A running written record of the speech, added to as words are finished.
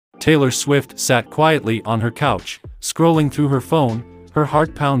Taylor Swift sat quietly on her couch, scrolling through her phone, her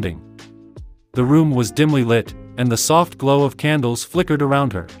heart pounding. The room was dimly lit, and the soft glow of candles flickered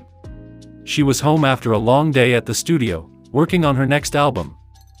around her. She was home after a long day at the studio, working on her next album.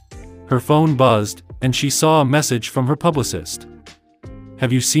 Her phone buzzed, and she saw a message from her publicist.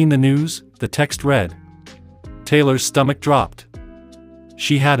 "Have you seen the news?" the text read. Taylor's stomach dropped.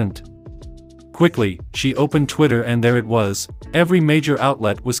 She hadn't. Quickly, she opened Twitter and there it was. Every major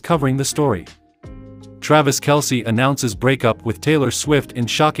outlet was covering the story. Travis Kelce announces breakup with Taylor Swift in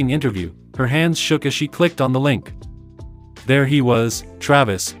shocking interview. Her hands shook as she clicked on the link. There he was,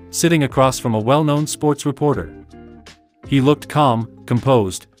 Travis, sitting across from a well-known sports reporter. He looked calm,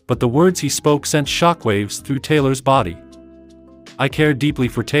 composed, but the words he spoke sent shockwaves through Taylor's body. "I care deeply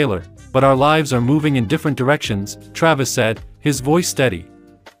for Taylor, but our lives are moving in different directions," Travis said, his voice steady.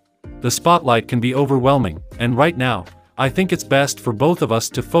 "The spotlight can be overwhelming, and right now, I think it's best for both of us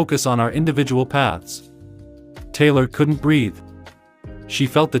to focus on our individual paths." Taylor couldn't breathe. She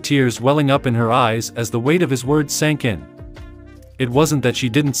felt the tears welling up in her eyes as the weight of his words sank in. It wasn't that she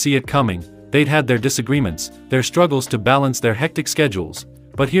didn't see it coming. They'd had their disagreements, their struggles to balance their hectic schedules,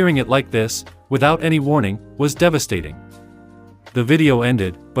 but hearing it like this, without any warning, was devastating. The video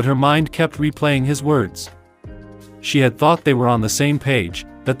ended, but her mind kept replaying his words. She had thought they were on the same page,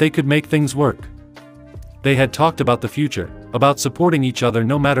 that they could make things work. They had talked about the future, about supporting each other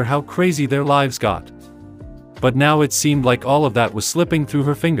no matter how crazy their lives got. But now it seemed like all of that was slipping through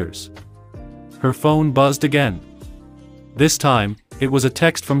her fingers. Her phone buzzed again. This time, it was a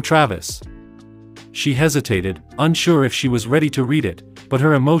text from Travis. She hesitated, unsure if she was ready to read it, but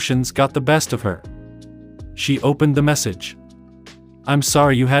her emotions got the best of her. She opened the message. "I'm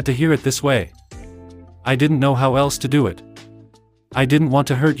sorry you had to hear it this way. I didn't know how else to do it. I didn't want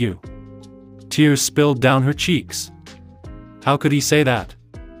to hurt you." Tears spilled down her cheeks. How could he say that?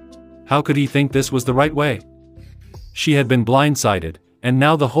 How could he think this was the right way? She had been blindsided, and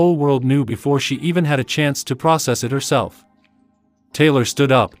now the whole world knew before she even had a chance to process it herself. Taylor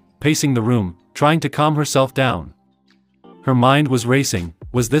stood up, pacing the room, trying to calm herself down. Her mind was racing.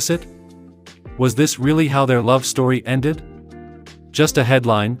 Was this it? Was this really how their love story ended? Just a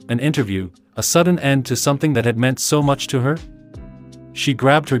headline, an interview, a sudden end to something that had meant so much to her? She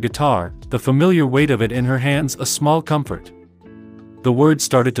grabbed her guitar, the familiar weight of it in her hands a small comfort. The words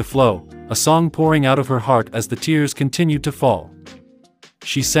started to flow, a song pouring out of her heart as the tears continued to fall.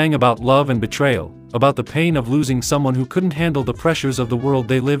 She sang about love and betrayal, about the pain of losing someone who couldn't handle the pressures of the world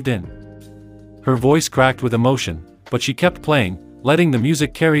they lived in. Her voice cracked with emotion, but she kept playing, letting the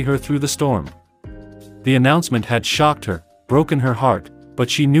music carry her through the storm. The announcement had shocked her, broken her heart, but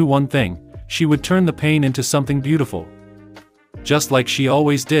she knew one thing: she would turn the pain into something beautiful. Just like she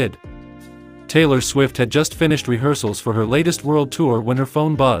always did. Taylor Swift had just finished rehearsals for her latest world tour when her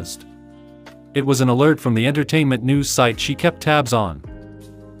phone buzzed. It was an alert from the entertainment news site she kept tabs on.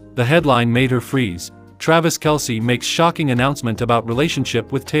 The headline made her freeze: Travis Kelce makes shocking announcement about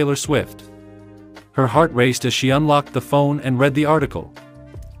relationship with Taylor Swift. Her heart raced as she unlocked the phone and read the article.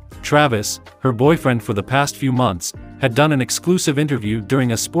 Travis, her boyfriend for the past few months, had done an exclusive interview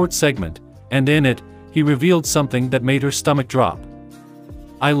during a sports segment, and in it, he revealed something that made her stomach drop.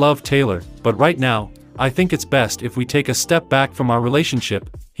 "I love Taylor, but right now, I think it's best if we take a step back from our relationship,"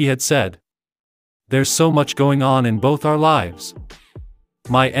 he had said. "There's so much going on in both our lives.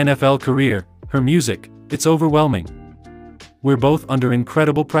 My NFL career, her music, it's overwhelming. We're both under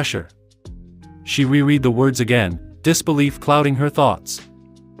incredible pressure." She reread the words again, disbelief clouding her thoughts.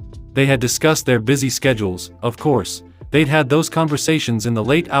 They had discussed their busy schedules, of course. They'd had those conversations in the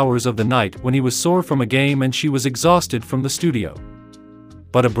late hours of the night when he was sore from a game and she was exhausted from the studio.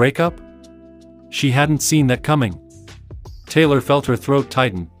 But a breakup? She hadn't seen that coming. Taylor felt her throat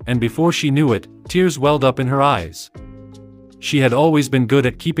tighten, and before she knew it, tears welled up in her eyes. She had always been good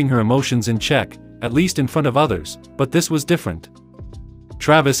at keeping her emotions in check, at least in front of others, but this was different.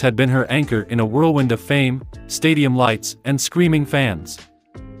 Travis had been her anchor in a whirlwind of fame, stadium lights, and screaming fans.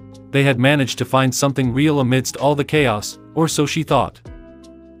 They had managed to find something real amidst all the chaos, or so she thought.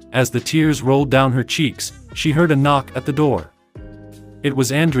 As the tears rolled down her cheeks, she heard a knock at the door. It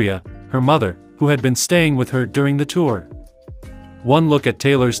was Andrea, her mother, who had been staying with her during the tour. One look at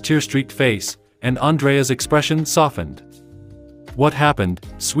Taylor's tear-streaked face, and Andrea's expression softened. "What happened,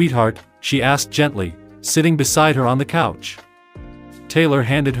 sweetheart?" she asked gently, sitting beside her on the couch. Taylor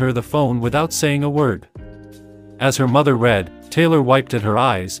handed her the phone without saying a word. As her mother read, Taylor wiped at her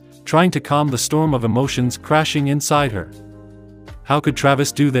eyes, trying to calm the storm of emotions crashing inside her. How could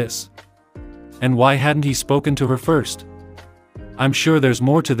Travis do this? And why hadn't he spoken to her first? "I'm sure there's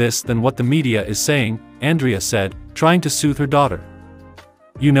more to this than what the media is saying," Andrea said, trying to soothe her daughter.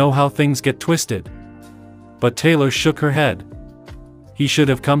 You know how things get twisted. But Taylor shook her head. He should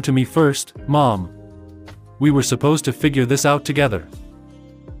have come to me first, Mom. We were supposed to figure this out together.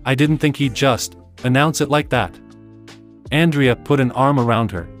 I didn't think he'd just announce it like that. Andrea put an arm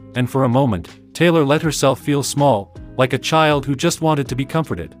around her, and for a moment, Taylor let herself feel small, like a child who just wanted to be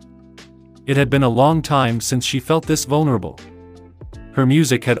comforted. It had been a long time since she felt this vulnerable. Her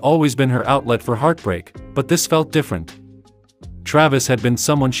music had always been her outlet for heartbreak, but this felt different. Travis had been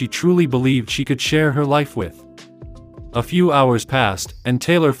someone she truly believed she could share her life with. A few hours passed, and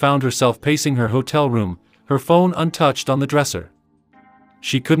Taylor found herself pacing her hotel room, her phone untouched on the dresser.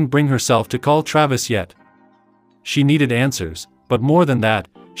 She couldn't bring herself to call Travis yet. She needed answers, but more than that,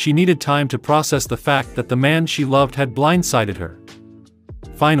 she needed time to process the fact that the man she loved had blindsided her.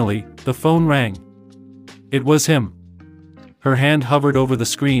 Finally, the phone rang. It was him. Her hand hovered over the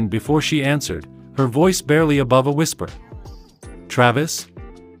screen before she answered, her voice barely above a whisper. Travis?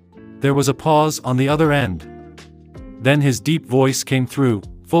 There was a pause on the other end. Then his deep voice came through,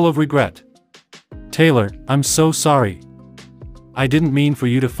 full of regret. Taylor, I'm so sorry. I didn't mean for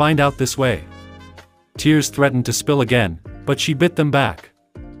you to find out this way. Tears threatened to spill again, but she bit them back.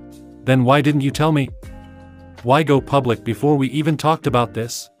 Then why didn't you tell me? Why go public before we even talked about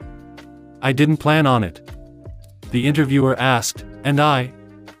this? I didn't plan on it. The interviewer asked, and I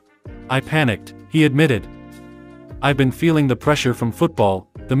panicked, he admitted. I've been feeling the pressure from football,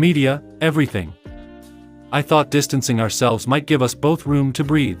 the media, everything. I thought distancing ourselves might give us both room to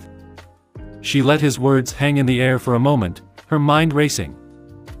breathe. She let his words hang in the air for a moment, her mind racing.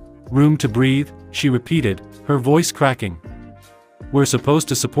 Room to breathe, she repeated, her voice cracking. We're supposed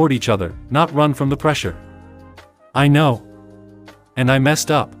to support each other, not run from the pressure. I know. And I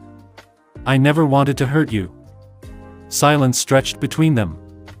messed up. I never wanted to hurt you. Silence stretched between them.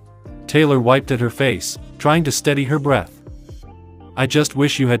 Taylor wiped at her face, trying to steady her breath. I just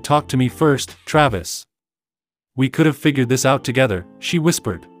wish you had talked to me first, Travis. We could have figured this out together, she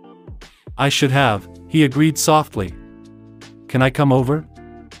whispered. I should have, he agreed softly. Can I come over?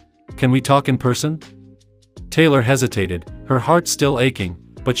 Can we talk in person? Taylor hesitated, her heart still aching,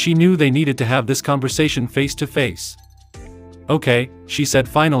 but she knew they needed to have this conversation face to face. Okay, she said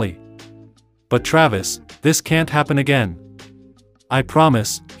finally. But Travis, this can't happen again. I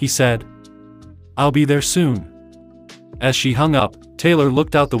promise, he said. I'll be there soon. As she hung up, Taylor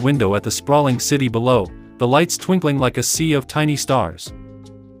looked out the window at the sprawling city below, the lights twinkling like a sea of tiny stars.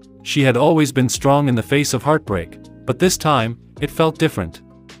 She had always been strong in the face of heartbreak, but this time, it felt different.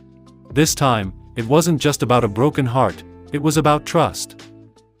 This time, it wasn't just about a broken heart, it was about trust.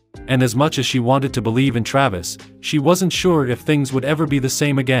 And as much as she wanted to believe in Travis, she wasn't sure if things would ever be the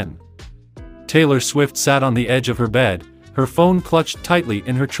same again. Taylor Swift sat on the edge of her bed, her phone clutched tightly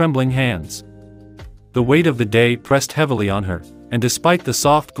in her trembling hands. The weight of the day pressed heavily on her, and despite the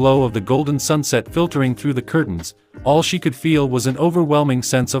soft glow of the golden sunset filtering through the curtains, all she could feel was an overwhelming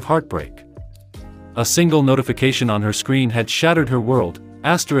sense of heartbreak. A single notification on her screen had shattered her world.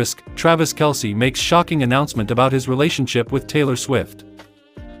 Travis Kelce makes shocking announcement about his relationship with Taylor Swift.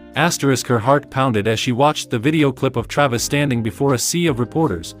 Her heart pounded as she watched the video clip of Travis standing before a sea of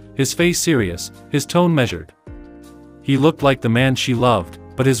reporters, his face serious, his tone measured. He looked like the man she loved,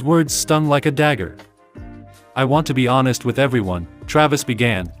 but his words stung like a dagger. I want to be honest with everyone, Travis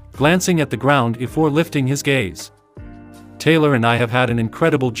began, glancing at the ground before lifting his gaze. Taylor and I have had an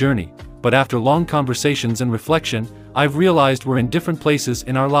incredible journey, but after long conversations and reflection, I've realized we're in different places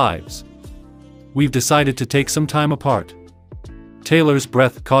in our lives. We've decided to take some time apart. Taylor's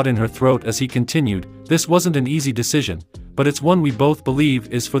breath caught in her throat as he continued, this wasn't an easy decision, but it's one we both believe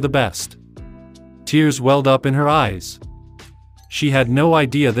is for the best. Tears welled up in her eyes. She had no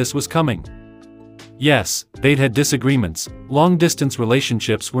idea this was coming. Yes, they'd had disagreements, long-distance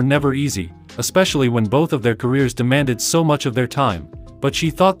relationships were never easy, especially when both of their careers demanded so much of their time, but she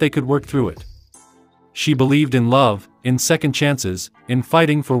thought they could work through it. She believed in love, in second chances, in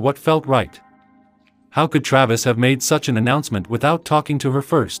fighting for what felt right. How could Travis have made such an announcement without talking to her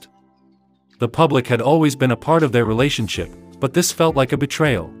first? The public had always been a part of their relationship, but this felt like a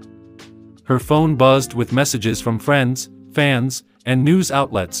betrayal. Her phone buzzed with messages from friends, fans, and news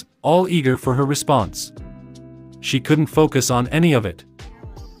outlets, all eager for her response. She couldn't focus on any of it.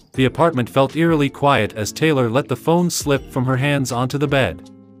 The apartment felt eerily quiet as Taylor let the phone slip from her hands onto the bed.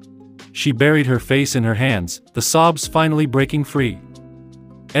 She buried her face in her hands, the sobs finally breaking free.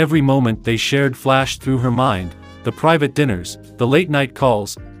 Every moment they shared flashed through her mind, the private dinners, the late-night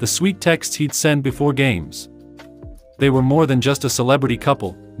calls, the sweet texts he'd send before games. They were more than just a celebrity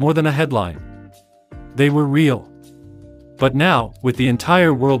couple, more than a headline. They were real. But now, with the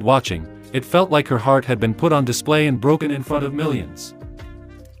entire world watching, it felt like her heart had been put on display and broken in front of millions.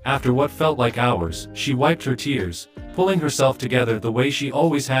 After what felt like hours, she wiped her tears, pulling herself together the way she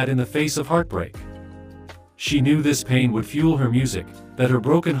always had in the face of heartbreak. She knew this pain would fuel her music, that her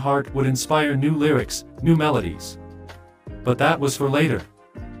broken heart would inspire new lyrics, new melodies. But that was for later.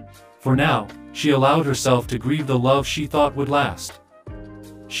 For now, she allowed herself to grieve the love she thought would last.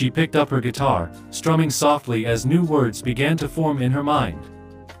 She picked up her guitar, strumming softly as new words began to form in her mind.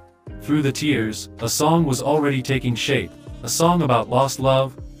 Through the tears, a song was already taking shape, a song about lost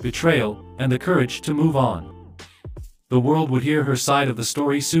love, betrayal, and the courage to move on. The world would hear her side of the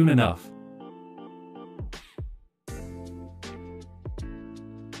story soon enough.